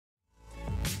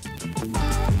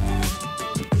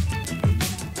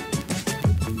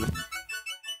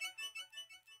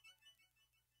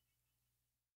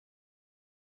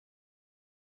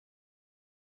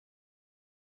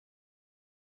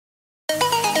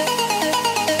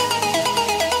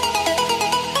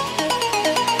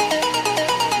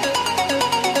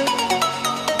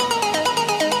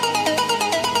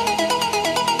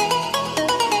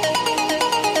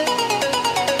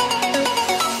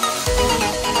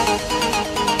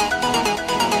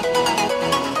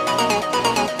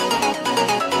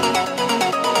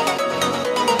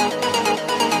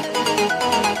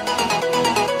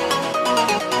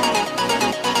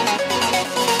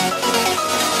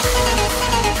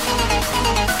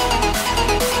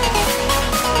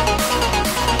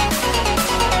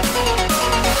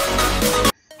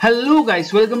Hello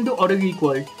guys, welcome to Auto Geek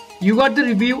World. You got the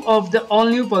review of the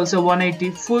all-new Pulsar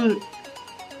 180 full.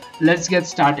 Let's get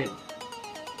started.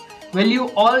 Well, you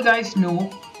all guys know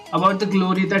about the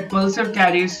glory that Pulsar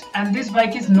carries, and this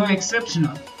bike is no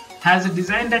exceptional. Has a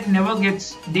design that never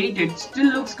gets dated,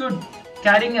 still looks good,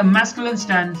 carrying a masculine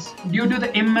stance. Due to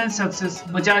the immense success,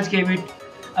 Bajaj gave it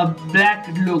a black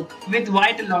look with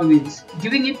white alloy wheels,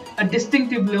 giving it a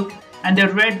distinctive look and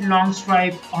a red long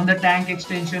stripe on the tank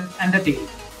extension and the tail.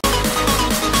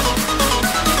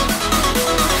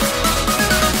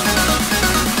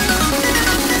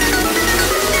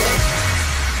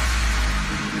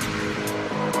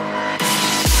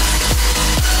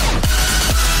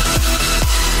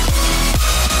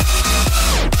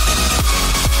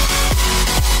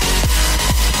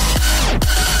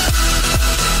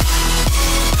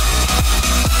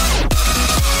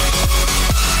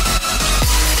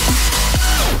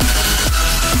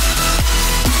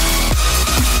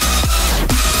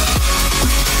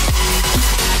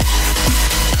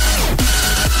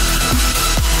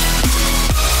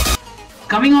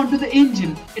 Coming on to the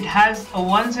engine, it has a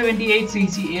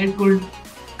 178cc air-cooled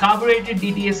carbureted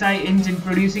DTSI engine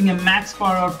producing a max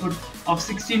power output of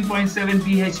 16.7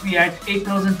 bhp at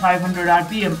 8,500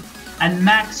 rpm and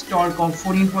max torque of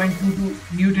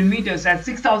 14.22 Newton meters at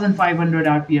 6,500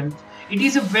 rpm. It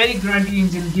is a very grunty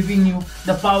engine, giving you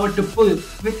the power to pull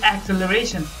with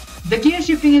acceleration. The gear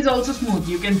shifting is also smooth,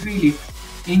 you can feel it.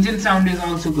 Engine sound is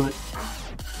also good.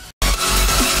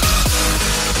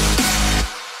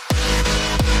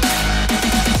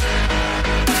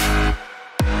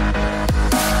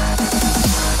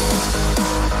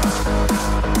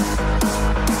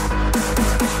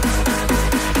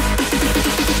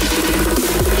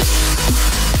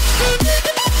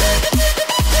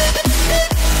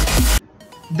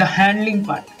 The handling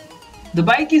part. The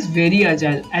bike is very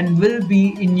agile and will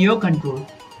be in your control,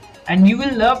 and you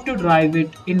will love to drive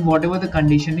it in whatever the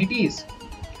condition it is.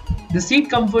 The seat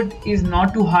comfort is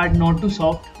not too hard, not too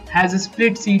soft, has a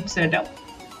split seat setup,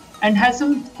 and has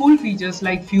some cool features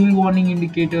like fuel warning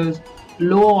indicators,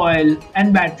 low oil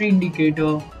and battery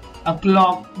indicator, a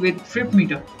clock with trip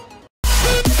meter.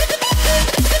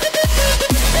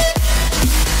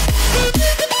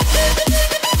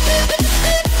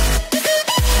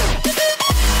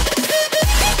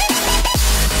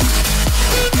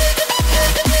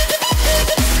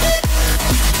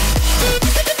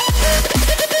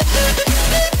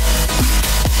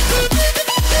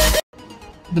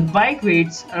 The bike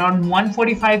weighs around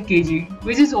 145 kg,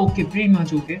 which is okay, pretty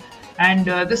much okay, and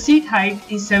the seat height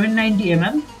is 790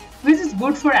 mm, which is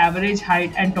good for average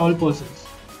height and tall persons.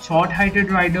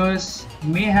 Short-heighted riders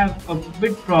may have a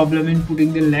bit problem in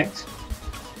putting their legs.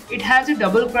 It has a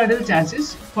double cradle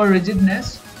chassis for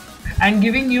rigidness and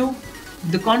giving you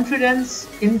the confidence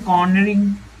in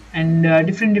cornering and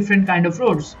different kind of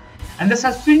roads. And the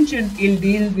suspension will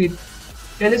deal with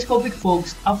telescopic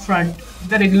forks up front,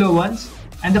 the regular ones,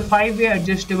 and the 5-way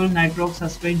adjustable nitrox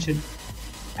suspension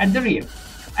at the rear,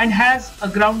 and has a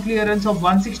ground clearance of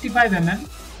 165 mm,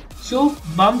 so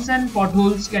bumps and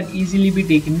potholes can easily be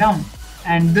taken down,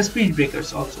 and the speed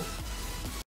breakers also.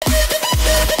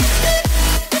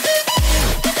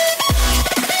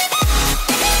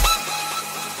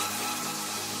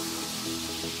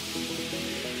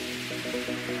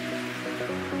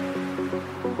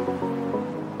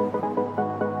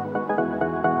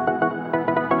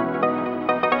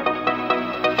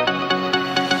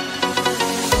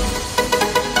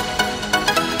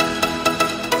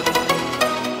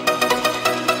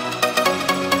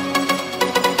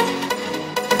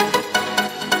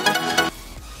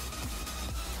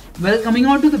 Well, coming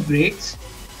on to the brakes,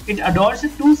 it adores a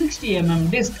 260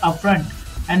 mm disc up front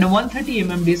and a 130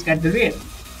 mm disc at the rear.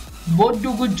 Both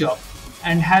do good job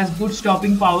and has good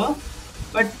stopping power,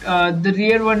 but the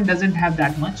rear one doesn't have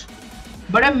that much.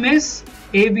 But I miss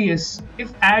ABS.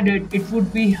 If added, it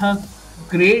would be a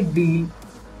great deal,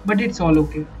 but it's all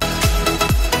okay.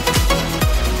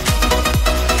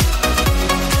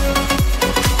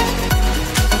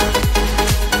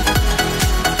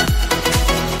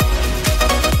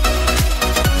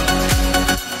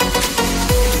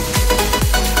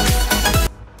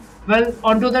 Well,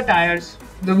 onto the tires.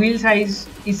 The wheel size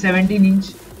is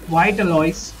 17-inch white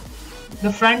alloys.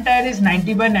 The front tire is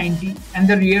 90 by 90 and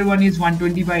the rear one is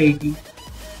 120 by 80.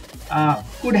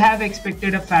 Could have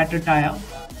expected a fatter tire.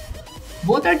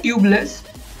 Both are tubeless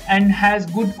and has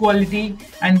good quality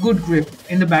and good grip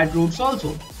in the bad roads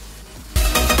also.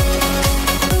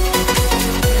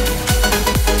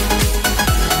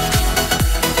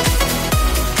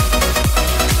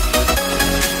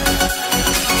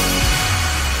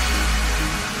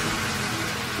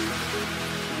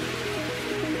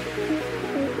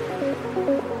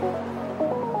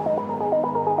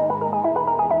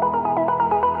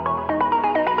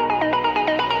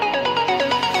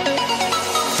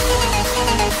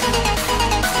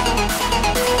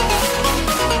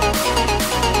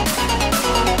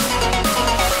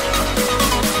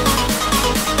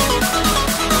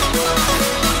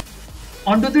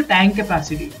 onto the tank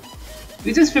capacity,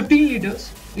 which is 15 liters,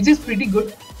 which is pretty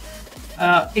good.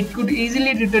 It could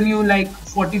easily return you like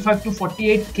 45 to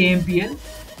 48 kmpl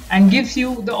and gives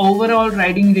you the overall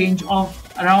riding range of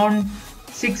around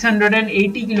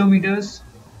 680 kilometers.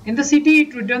 In the city,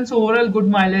 it returns overall good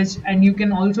mileage, and you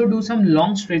can also do some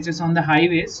long stretches on the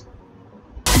highways.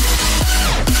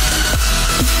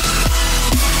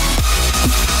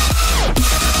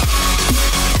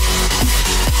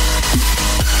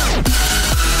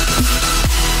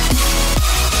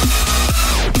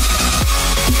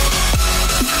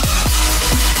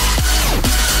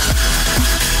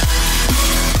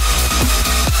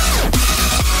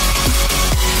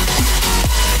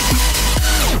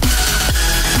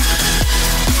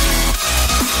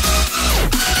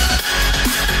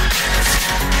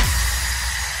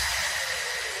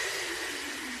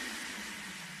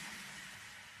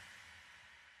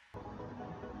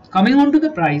 Coming on to the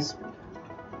price,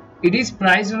 it is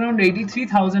priced around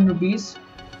 83,000 rupees,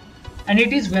 and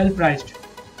it is well priced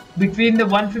between the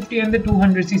 150 and the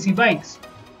 200cc bikes.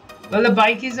 Well, the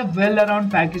bike is a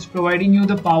well-around package providing you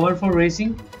the power for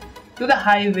racing to the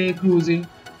highway cruising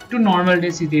to normal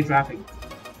day city traffic.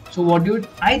 So what do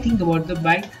I think about the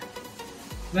bike?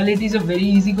 Well, it is a very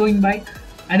easygoing bike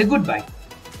and a good bike.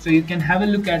 So you can have a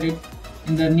look at it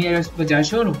in the nearest Bajaj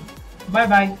showroom. Bye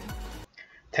bye.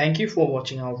 Thank you for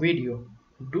watching our video.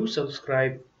 Do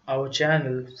subscribe our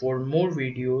channel for more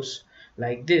videos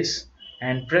like this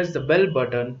and press the bell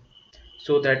button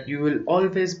so that you will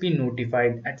always be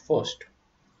notified at first.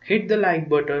 Hit the like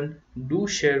button, do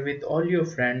share with all your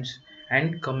friends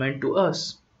and comment to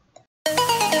us.